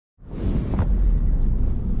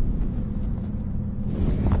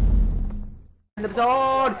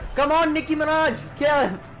episode. Come on, Nicki Minaj, kill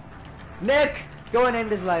him. Nick, go and end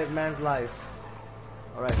this man's life.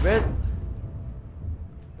 Alright, wait.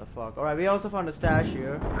 The fuck. Alright, we also found a stash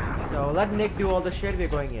here. So let Nick do all the shit, we're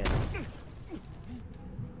going in.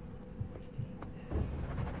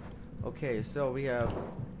 Okay, so we have...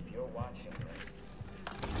 You're watching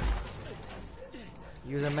this.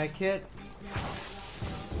 Use a med kit.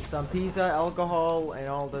 Some pizza, alcohol, and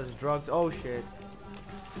all those drugs. Oh shit.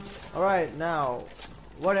 Alright, now,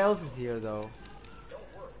 what else is here though?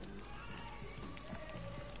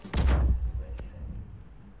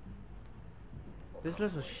 This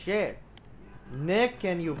place was shit. Nick,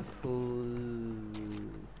 can you please?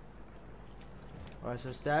 Alright,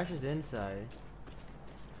 so stash is inside.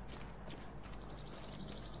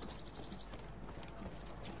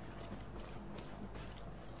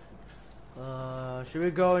 Should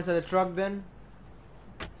we go inside the truck then?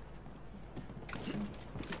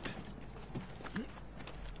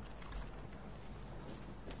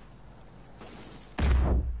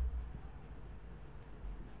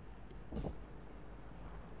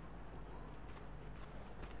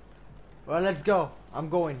 Well, let's go. I'm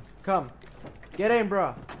going. Come. Get in,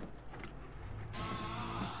 bro.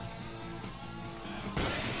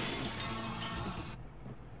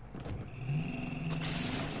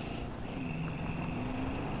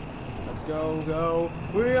 Let's go.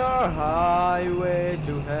 We are highway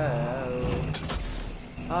to hell.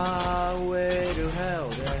 Highway to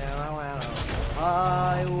hell.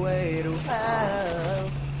 Highway to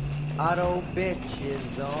hell. Auto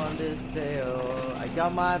bitches on this tail. I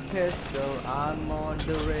got my pistol, I'm on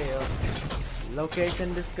the rail.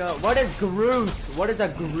 Location discover. What is Groot? What is a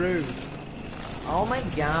Groot? Oh my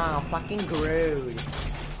god, fucking Groot.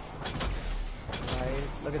 Right,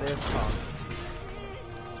 look at this car.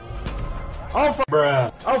 Oh fuck.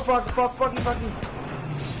 Bruh. Oh fucking.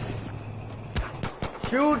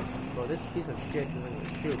 Shoot! Bro, this piece of shit is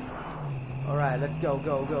gonna shoot. Alright, let's go.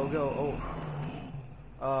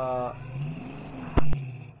 Oh.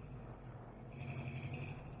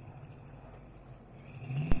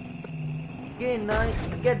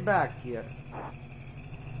 Get back here.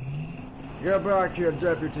 Get back here,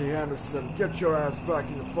 Deputy Anderson. Get your ass back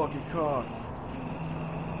in the fucking car.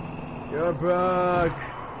 Get back.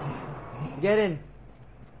 Get in.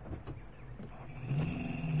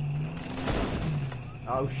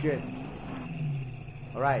 Oh shit.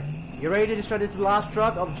 Alright. You ready to destroy this last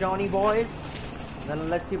truck of Johnny boys? Then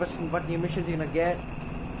let's see what new missions you're gonna get.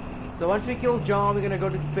 So once we kill John, we're gonna go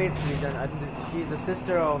to the Faith region. I think she's the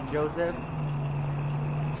sister of Joseph.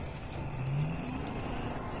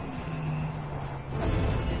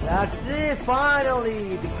 That's it,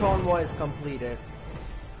 finally! The convoy is completed.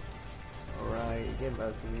 Alright, give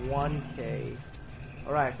us 1k.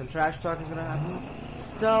 Alright, some trash talk is gonna happen.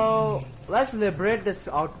 So, let's liberate this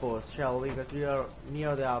outpost, shall we? Because we are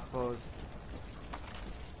near the outpost.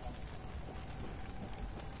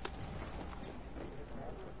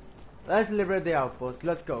 Let's liberate the outpost.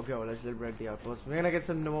 Let's go. Let's liberate the outpost. We're gonna get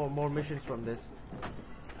some more missions from this.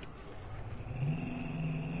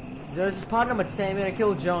 There's part number 10. We're gonna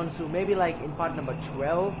kill John, so maybe like in part number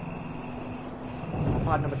 12 or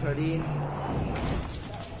part number 13.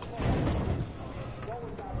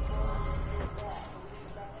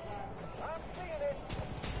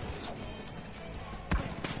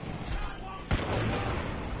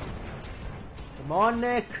 Come on,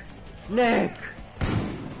 Nick.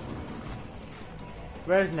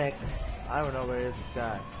 Where's Nick? I don't know where is this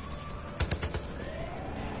guy.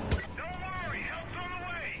 Don't worry, help's on the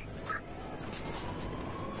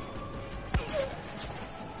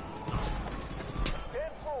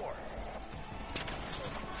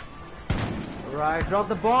way. Alright, drop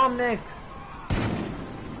the bomb, Nick.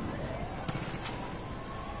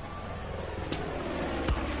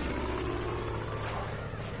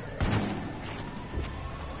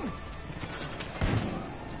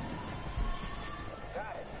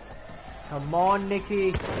 Come on,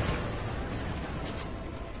 Nicky.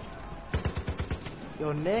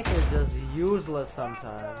 Your Nick is just useless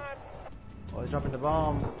sometimes. Oh, he's dropping the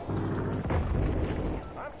bomb.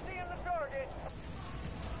 I'm seeing the target.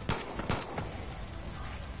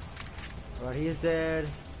 Alright, he's dead.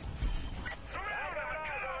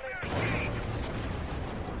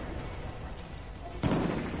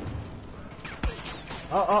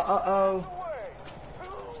 Oh.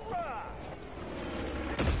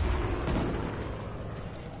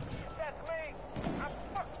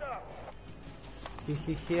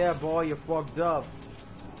 Yeah, boy, you fucked up.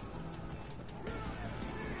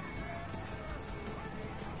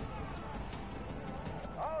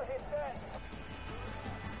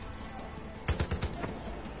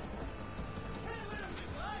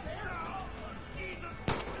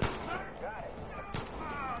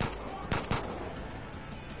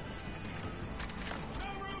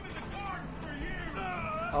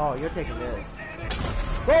 Oh, you're taking this.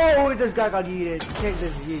 Oh, this guy got yeeted. Take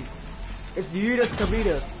this yeet. It's Yeetus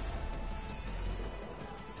Kavitas.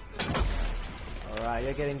 Alright,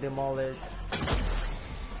 you're getting demolished.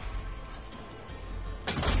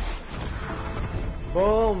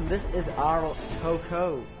 Boom! This is our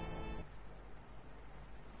Coco.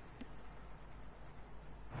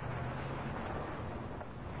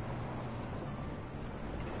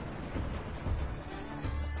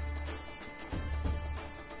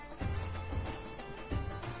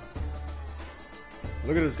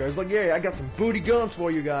 Look at this, guys. Like, yeah, I got some booty guns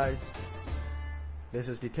for you guys. This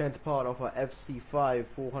is the 10th part of our FC5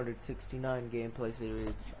 469 gameplay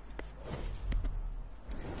series.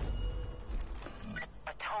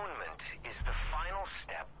 Atonement is the final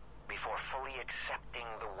step before fully accepting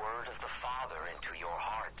the word of the Father into your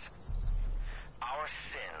heart. Our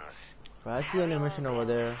sins, Right, I see an animation over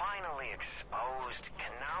there. finally exposed,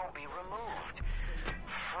 can now be removed,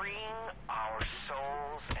 freeing our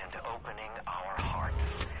souls and opening our hearts.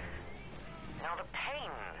 Now the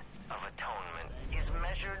pain of atonement is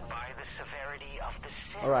measured by the severity of the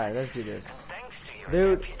sin. Alright, let's do this. And thanks to your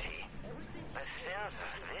Dude. deputy, the sins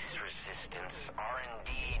of this resistance are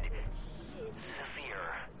indeed severe.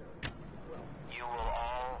 You will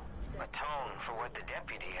all atone for what the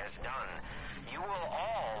deputy has done. You will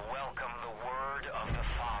all welcome the word of the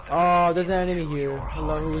Father. Oh, there's an enemy here.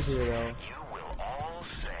 Hello, who's here though? You will all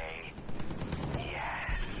say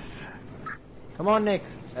yes. Come on, Nick.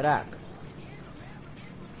 Attack.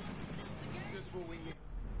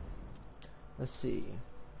 Let's see.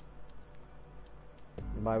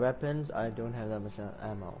 My weapons, I don't have that much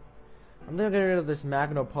ammo. I'm gonna get rid of this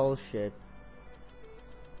Magno Pulse shit.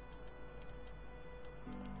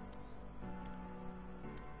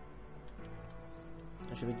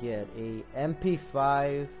 What should we get? A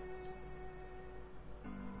MP5.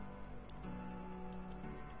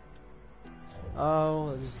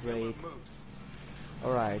 Oh, this is great.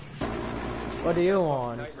 Alright. What do you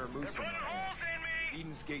want? Nightmare Moose. Put holes in me!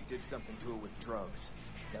 Eden's Gate did something to it with drugs.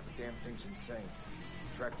 That the damn thing's insane.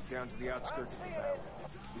 Tracked it down to the outskirts of the valley.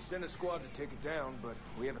 We sent a squad to take it down, but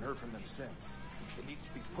we haven't heard from them since. It needs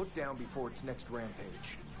to be put down before its next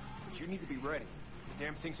rampage. But you need to be ready. The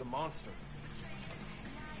damn thing's a monster.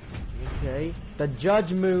 Okay. The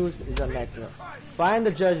Judge Moose is the next one. Find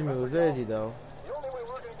the Judge Moose. Where is he though?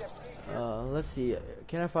 Let's see.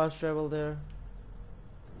 Can I fast travel there?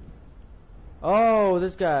 Oh,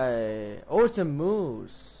 this guy. Oh, it's a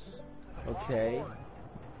moose. Okay.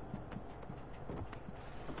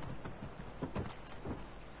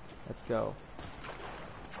 Let's go.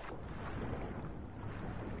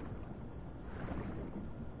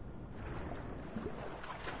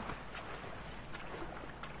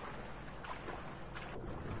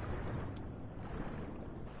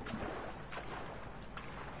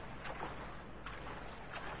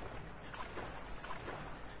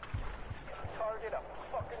 Target a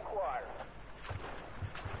fucking choir.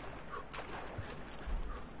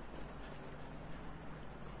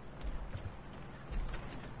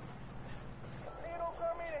 Theodore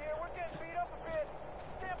Carmina here. We're getting beat up a bit.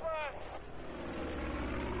 Stand by.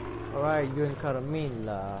 Alright, you're in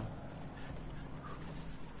Carmilla.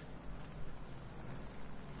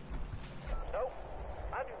 Nope.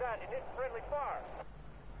 I do not init friendly fire.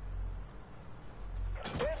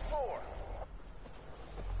 10-4.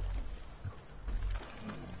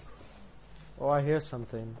 Oh, I hear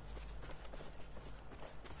something.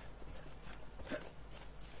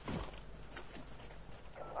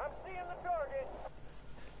 I'm seeing the target.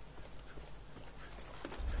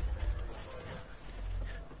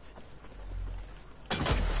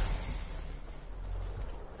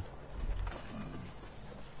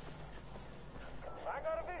 I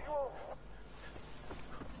got a visual.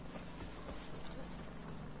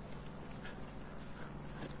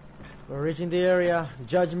 We're reaching the area.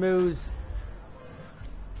 Judge Moose.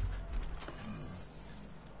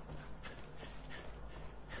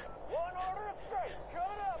 One order of straight.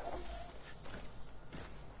 Coming up.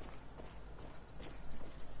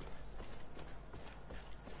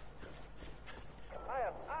 I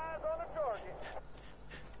have eyes on the target.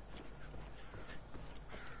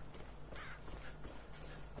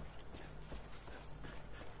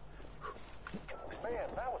 Man,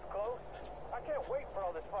 that was close. I can't wait for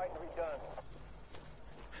all this fighting to be done.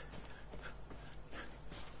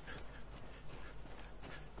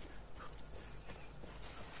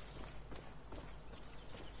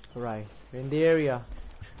 Right, we're in the area.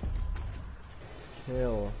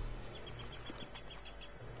 Kill.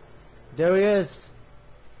 There he is.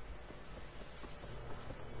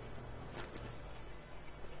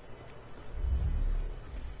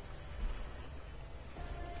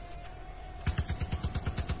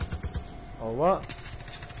 Oh, what?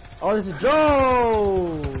 Oh, this is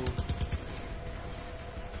Joe!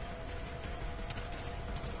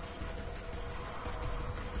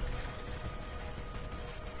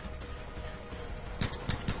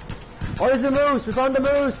 Oh, there's a moose! We found the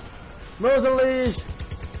moose! Moose unleashed!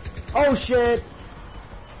 Oh, shit!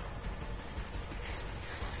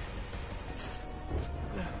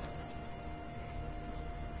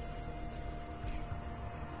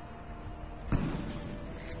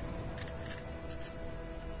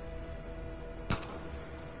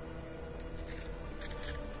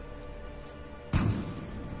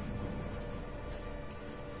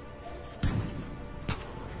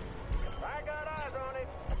 I got eyes on it.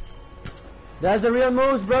 That's the real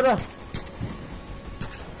moose, brother! You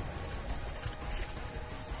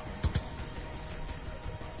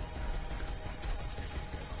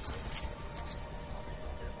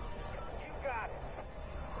got it.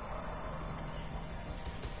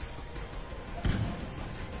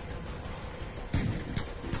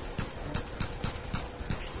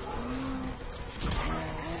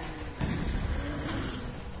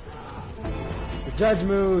 The judge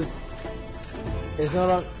moves! It's not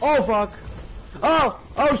on. Oh, fuck! Oh!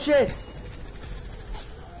 Oh, shit!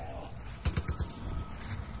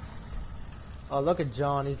 Oh, look at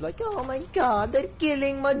John. He's like, oh my god, they're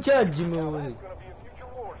killing my judge moose. That's gonna be a future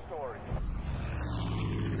war story.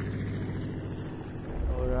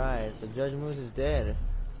 Alright, so Judge Moose is dead.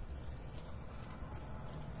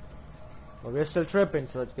 But we're still tripping,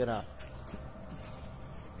 so let's get up.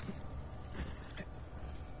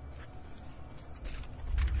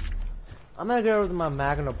 I'm gonna get with my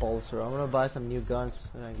Magnum Pulsar. I'm gonna buy some new guns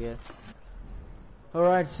when I get.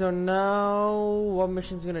 Alright, so now what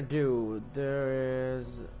mission's gonna do? There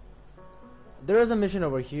is a mission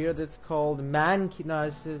over here that's called No,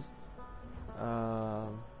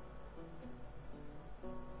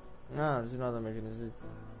 there's another mission. Is it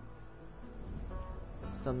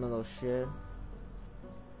some little shit?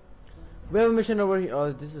 We have a mission over here.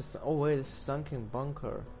 Oh, this is. Oh wait, this is sunken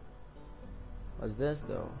bunker. What's this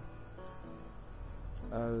though?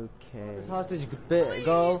 Okay. This hostage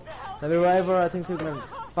girl. The reviver. I think so. We're gonna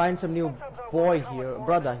find some new boy here,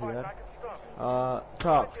 brother here.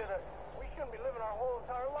 Talk. We shouldn't be living our whole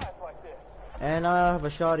entire life like this. And I have a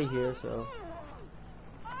shotty here, so.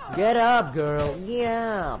 Get up, girl.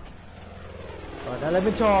 Yeah. Alright, now let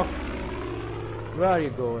me talk. Where are you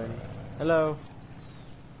going? Hello.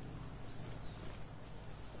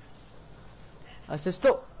 I said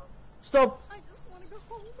stop. Stop. I just want to go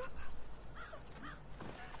home.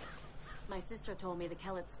 My sister told me the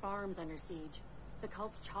Kellett's farm's under siege. The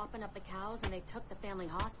cult's chopping up the cows and they took the family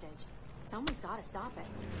hostage. Someone's got to stop it.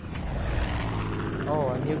 Oh,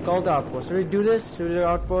 and you called the outpost. Should we do this? Should we do the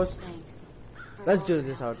outpost? Thanks. for Let's do all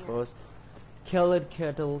this your help. outpost. Kill it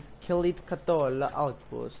Katola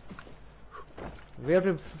outpost. We have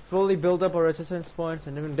to fully build up our resistance points,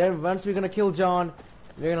 and then once we're gonna kill John,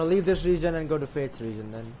 we're gonna leave this region and go to Fate's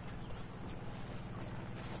region then.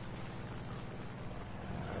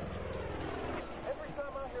 Every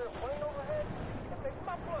time I hear a plane overhead, it makes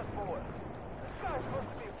my blood boil. The sky's supposed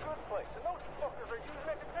to be a good place, and those fuckers are using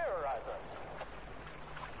it to terrorize us.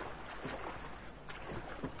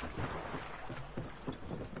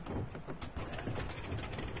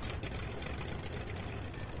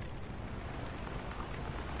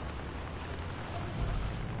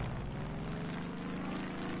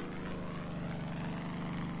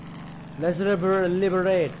 Let's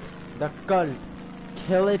liberate the cult.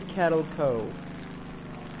 Kill it Cattle Cove.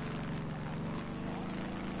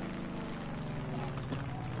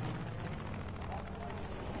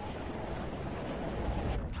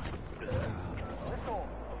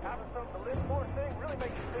 Having something to live for thing really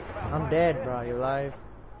makes you think about I'm life dead, and bro. You alive?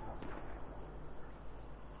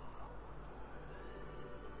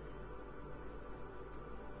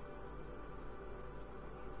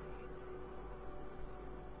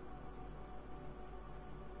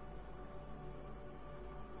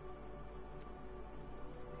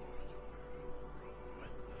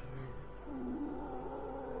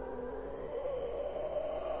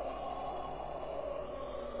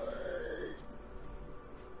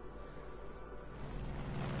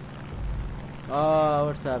 Oh,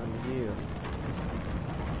 what's happening to you?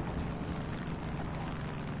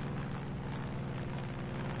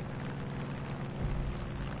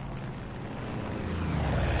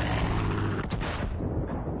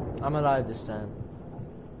 I'm alive this time.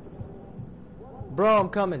 Bro, I'm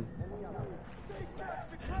coming.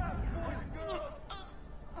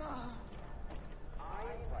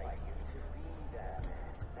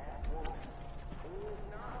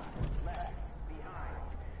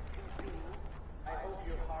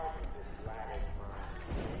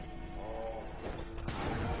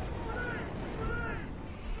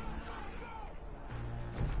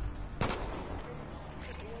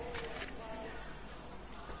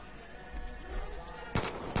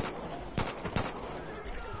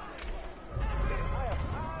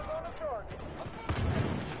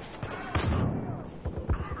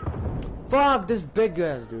 Fuck this big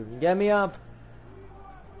guy, dude. Get me up.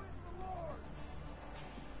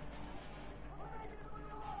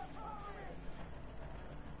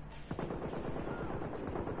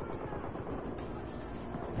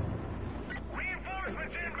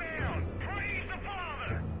 Reinforcements inbound! Praise the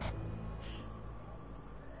Father!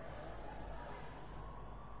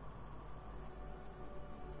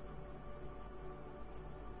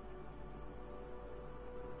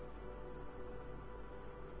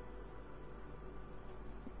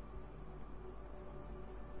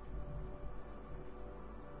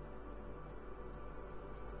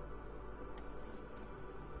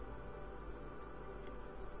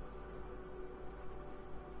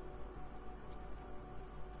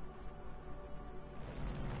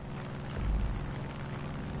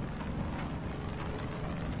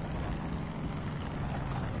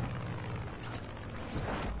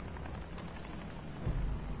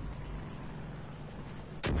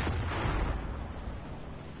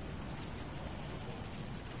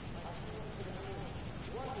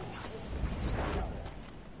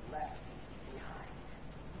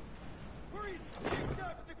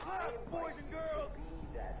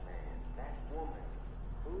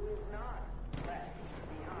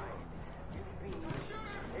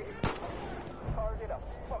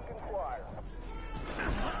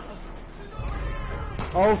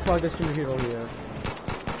 Oh fuck, there's too many people here.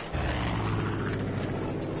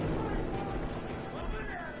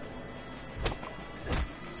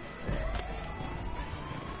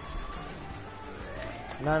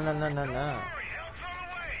 No.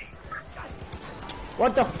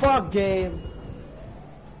 What the fuck, game?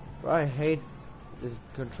 Bro, I hate this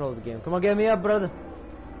control of the game. Come on, get me up, brother.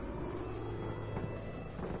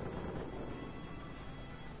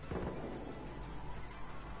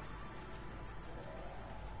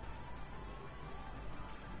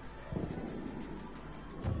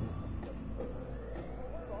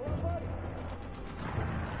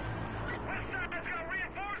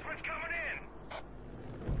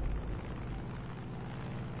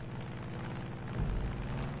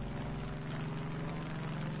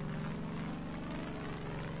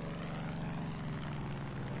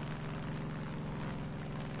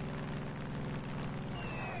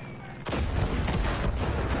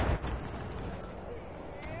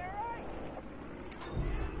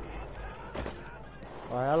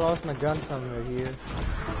 Alright, I lost my gun somewhere here.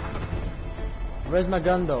 Where's my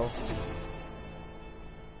gun though?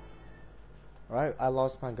 Alright, I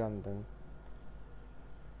lost my gun then.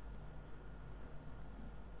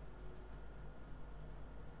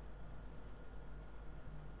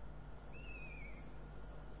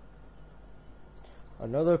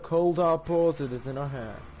 Another cold outpost is in our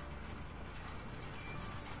hand.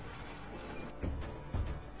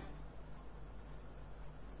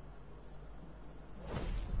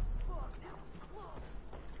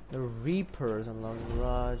 The Reapers along the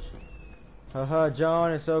garage. Haha,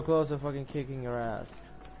 John is so close to fucking kicking your ass.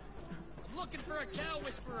 I'm looking for a cow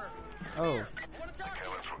whisperer. Oh. The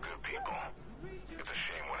Killers were good people. It's a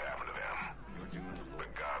shame what happened to them.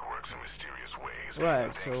 But God works in mysterious ways. Right,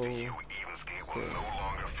 And thanks so... to you, Evensgate will no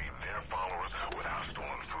longer feed their followers with our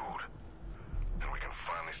stolen food. And we can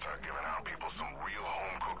finally start giving our people some real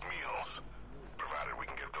home-cooked meals. Provided we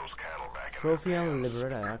can get those cattle back in Trophy their and pens.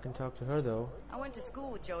 Liberata, I can talk to her though. I went to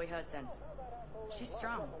school with Joey Hudson. She's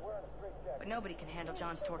strong, but nobody can handle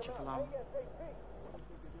John's torture for long.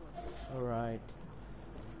 Alright.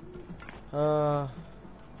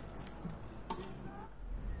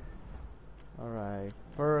 Alright.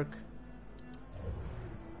 Perk.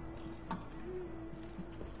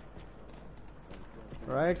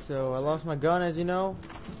 Alright, so I lost my gun, as you know.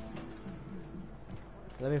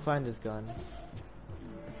 Let me find this gun.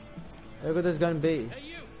 Where could this gun be? Hey,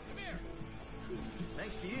 you! Come here!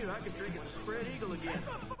 Thanks to you, I could drink at the Spread Eagle again.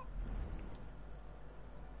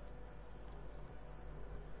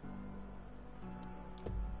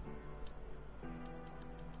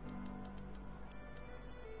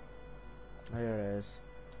 There it is.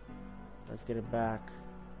 Let's get it back.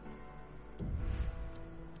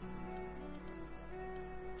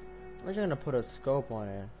 I'm just gonna put a scope on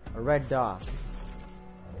it. A red dot.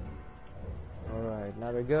 Alright,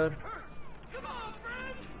 now we're good.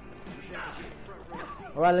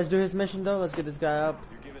 Alright, let's do his mission though. Let's get this guy up.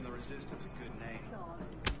 You're giving the Resistance a good name.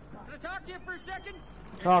 Can I talk to you for a second?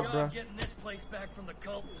 Talk, Good bro. job getting this place back from the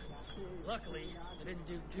cult. Luckily, they didn't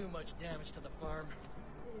do too much damage to the farm.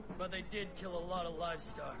 But they did kill a lot of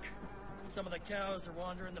livestock. Some of the cows are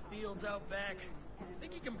wandering the fields out back.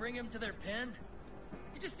 Think you can bring them to their pen?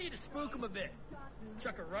 You just need to spook them a bit.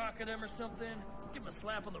 Chuck a rock at them or something. Give them a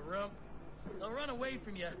slap on the rump. They'll run away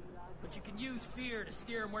from you. but you can use fear to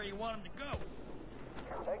steer him where you want him to go.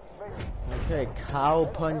 Okay, cow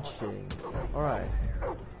punching. Alright.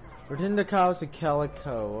 Return the cows to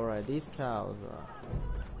Calico. Alright, these cows are...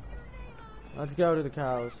 Let's go to the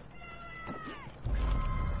cows.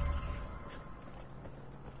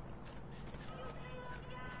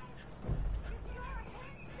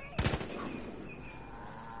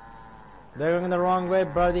 They're going the wrong way,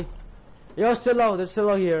 buddy. Yo, Silo, there's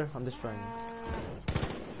Silo here. I'm destroying him.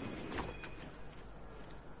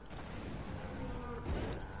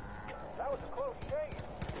 That was a close shave.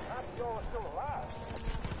 Happy y'all are still alive.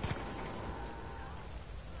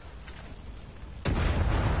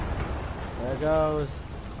 There goes.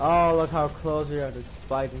 Oh, look how close we are to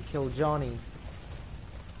fight and kill Johnny.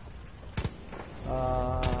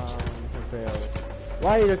 Failed.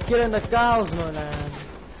 Why are you killing the cows, man?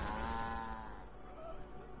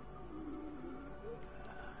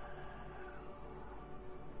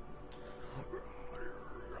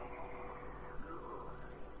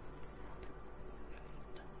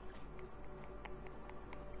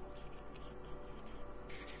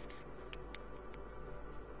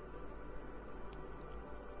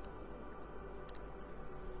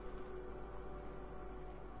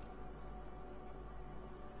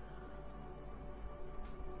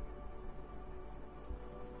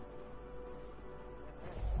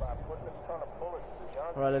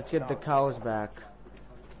 Alright, let's get the cows back.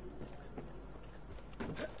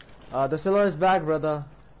 The Silo is back, brother.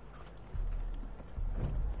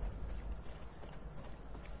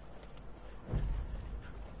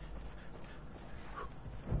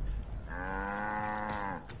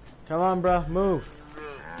 Come on, bro, move.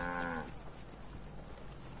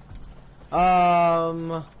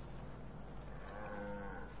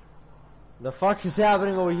 The fuck is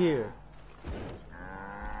happening over here?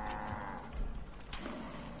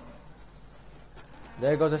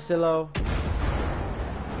 There goes a Silo.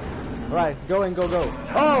 Right, go in, go.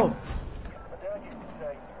 Oh!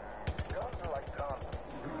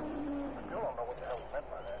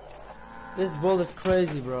 This bull is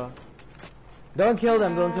crazy, bro. Don't kill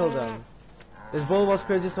them, don't kill them. This bull was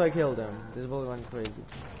crazy, so I killed him. This bull went crazy.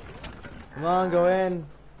 Come on, go in.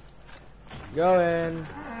 Go in.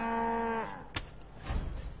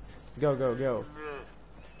 Go.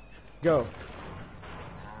 Go.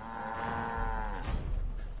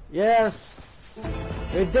 Yes!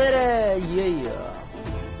 We did it! Yeah!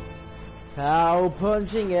 Cow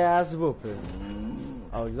punching ass whooping.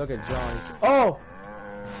 Oh, look at John. Oh!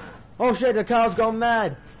 Oh shit, the cow's gone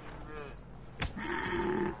mad!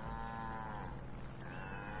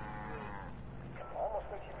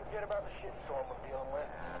 Almost makes you forget about the shitstorm we're dealing with.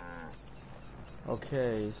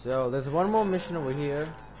 Okay, so there's one more mission over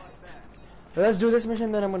here. So let's do this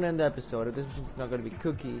mission, then I'm gonna end the episode. If this mission's not gonna be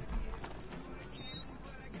cookie.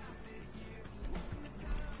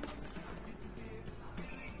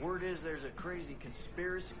 Word is there's a crazy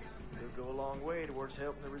conspiracy. It'll go a long way towards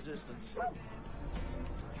helping the resistance.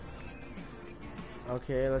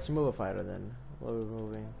 Okay, let's move a fighter then. What are we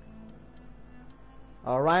moving?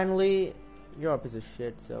 Ryan Lee, you're a piece of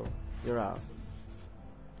shit, so you're out.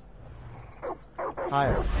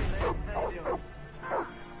 Hire.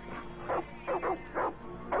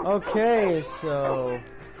 Okay, so...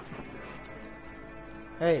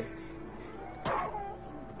 Hey.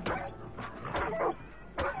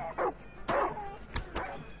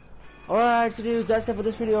 Alright, so dudes, that's it for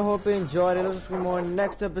this video. Hope you enjoyed it. Let's see more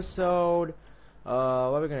next episode. What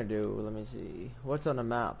are we gonna do? Let me see. What's on the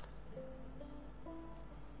map?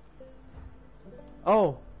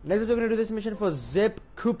 Oh, next we're gonna do this mission for Zip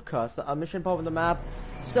Kupka, a mission pop on the map.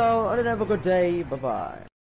 So, other than that, have a good day. Bye bye.